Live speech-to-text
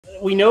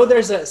we know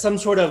there's some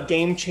sort of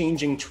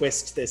game-changing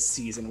twist this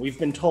season. We've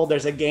been told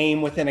there's a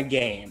game within a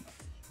game.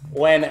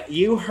 When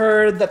you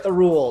heard that the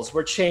rules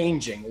were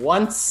changing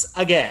once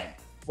again,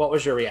 what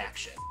was your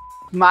reaction?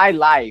 My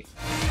life.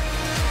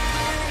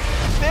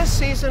 This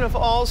season of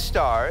All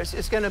Stars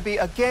is going to be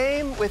a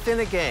game within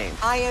a game.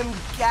 I am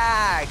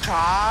gagged.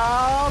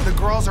 Child, the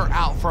girls are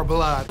out for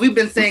blood. We've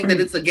been saying that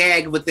it's a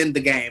gag within the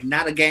game,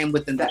 not a game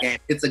within the game.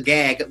 It's a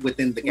gag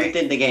within the game.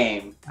 Within the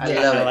game. I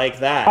love it. I like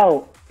that.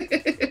 Oh,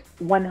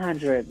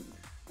 100.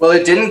 Well,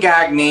 it didn't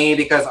gag me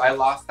because I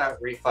lost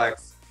that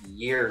reflex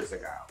years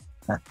ago.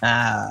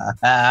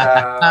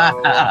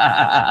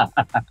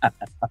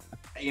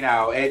 You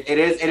know, it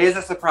is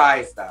a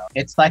surprise though.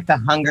 It's like the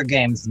Hunger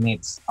Games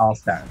meets All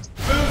Stars.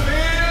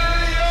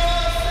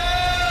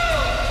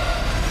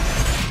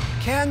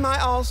 Can my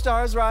All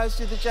Stars rise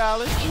to the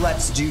challenge?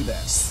 Let's do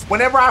this.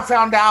 Whenever I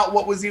found out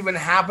what was even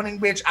happening,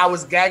 bitch, I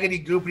was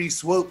gaggity goopity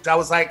swooped. I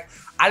was like,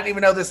 I didn't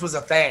even know this was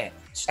a thing.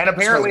 And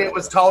apparently it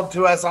was told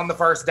to us on the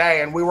first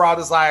day, and we were all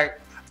just like,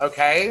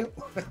 okay.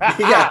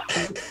 Yeah.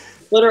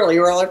 Literally, we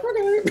were all like,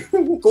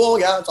 okay, cool,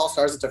 yeah, it's All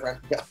Stars, it's different.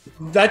 Yeah.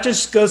 That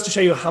just goes to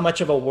show you how much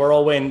of a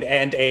whirlwind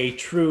and a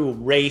true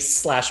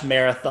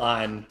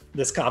race/marathon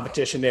this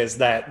competition is,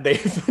 that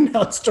they've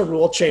announced a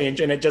rule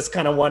change and it just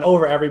kind of went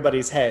over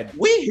everybody's head.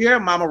 We hear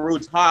Mama Ru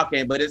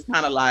talking, but it's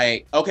kind of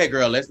like, okay,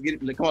 girl, let's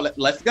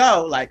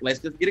go. Like, let's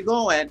just get it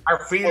going.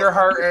 Our feet are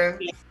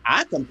hurting.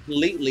 I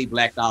completely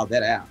blacked all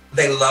that out.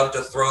 They love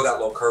to throw that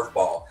little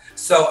curveball.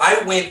 So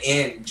I went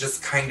in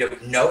just kind of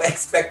no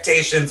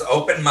expectations,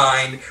 open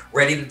mind,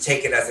 ready to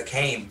take it as it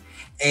came.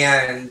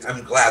 And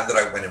I'm glad that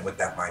I went in with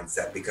that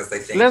mindset because they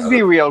think— Let's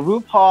be real,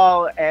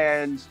 RuPaul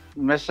and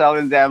Michelle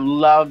and them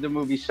love the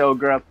movie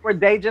Showgirl, where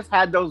they just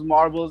had those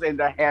marbles in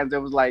their hands.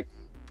 It was like,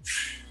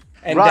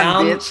 and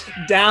run,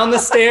 bitch. Down the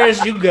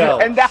stairs you go.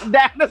 And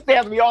down the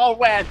stairs we all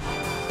went.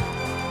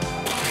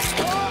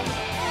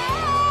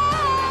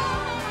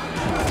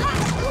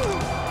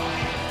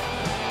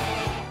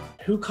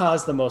 Who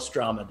caused the most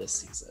drama this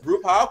season?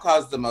 RuPaul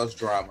caused the most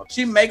drama.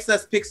 She makes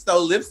us pick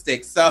Stowe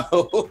lipstick.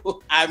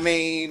 So, I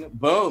mean,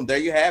 boom, there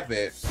you have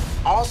it.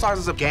 All Stars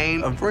is a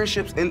game of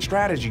friendships and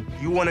strategy.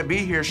 You want to be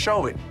here,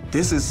 show it.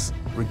 This is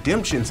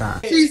redemption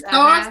time. She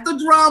starts the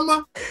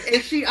drama,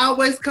 and she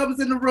always comes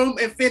in the room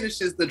and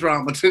finishes the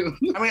drama too.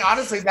 I mean,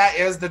 honestly, that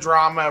is the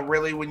drama,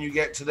 really, when you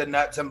get to the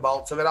nuts and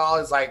bolts of it all.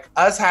 Is like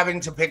us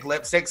having to pick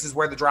lipsticks is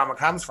where the drama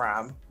comes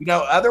from. You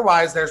know,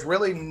 otherwise, there's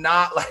really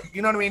not, like,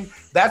 you know what I mean?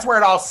 That's where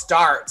it all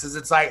starts, is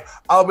it's like,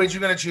 oh, but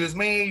you're going to choose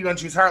me, you're going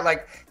to choose her.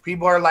 Like,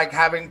 people are like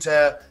having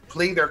to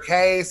plead their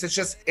case.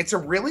 It's a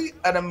really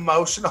an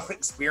emotional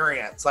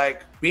experience.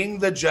 Like, being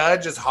the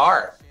judge is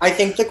hard. I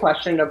think the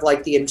question of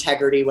like the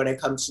integrity when it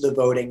comes to the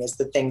voting is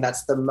the thing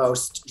that's the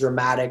most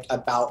dramatic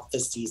about the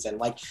season.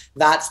 Like,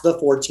 that's the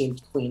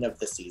 14th queen of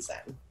the season.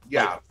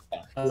 Yeah.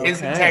 Like,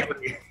 It's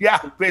integrity. Yeah,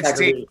 it's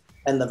integrity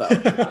and the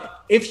vote.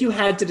 If you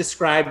had to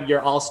describe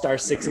your All-Star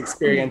 6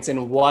 experience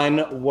in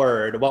one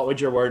word, what would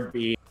your word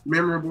be?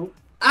 Memorable.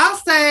 I'll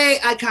say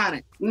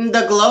iconic.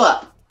 The glow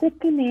up.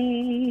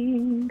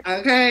 Sickening.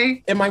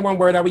 Okay. In my one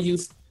word, I would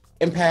use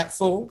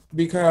impactful,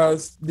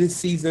 because this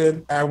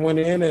season I went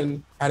in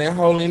and I didn't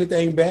hold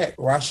anything back.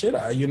 Why should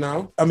I, you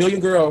know? A million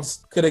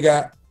girls could have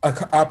got an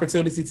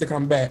opportunity to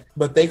come back,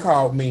 but they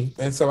called me.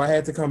 And so I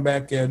had to come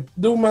back and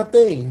do my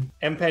thing.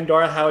 And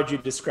Pandora, how would you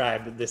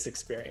describe this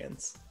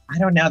experience? I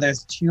don't know.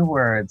 There's two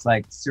words,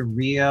 like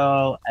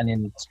surreal and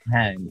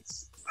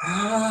intense.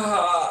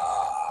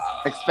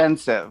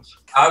 Expensive.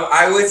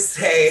 I would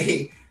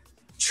say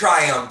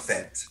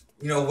triumphant.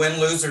 You know, win,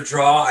 lose, or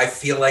draw, I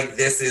feel like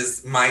this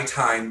is my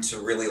time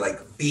to really like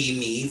be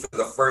me for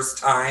the first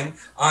time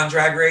on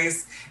Drag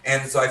Race.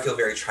 And so I feel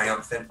very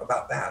triumphant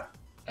about that.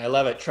 I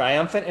love it.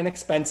 Triumphant and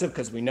expensive,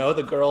 because we know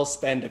the girls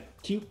spend a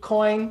cute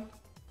coin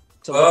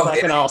to look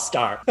like an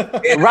all-star.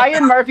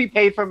 Ryan Murphy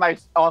paid for my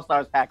All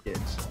Stars package.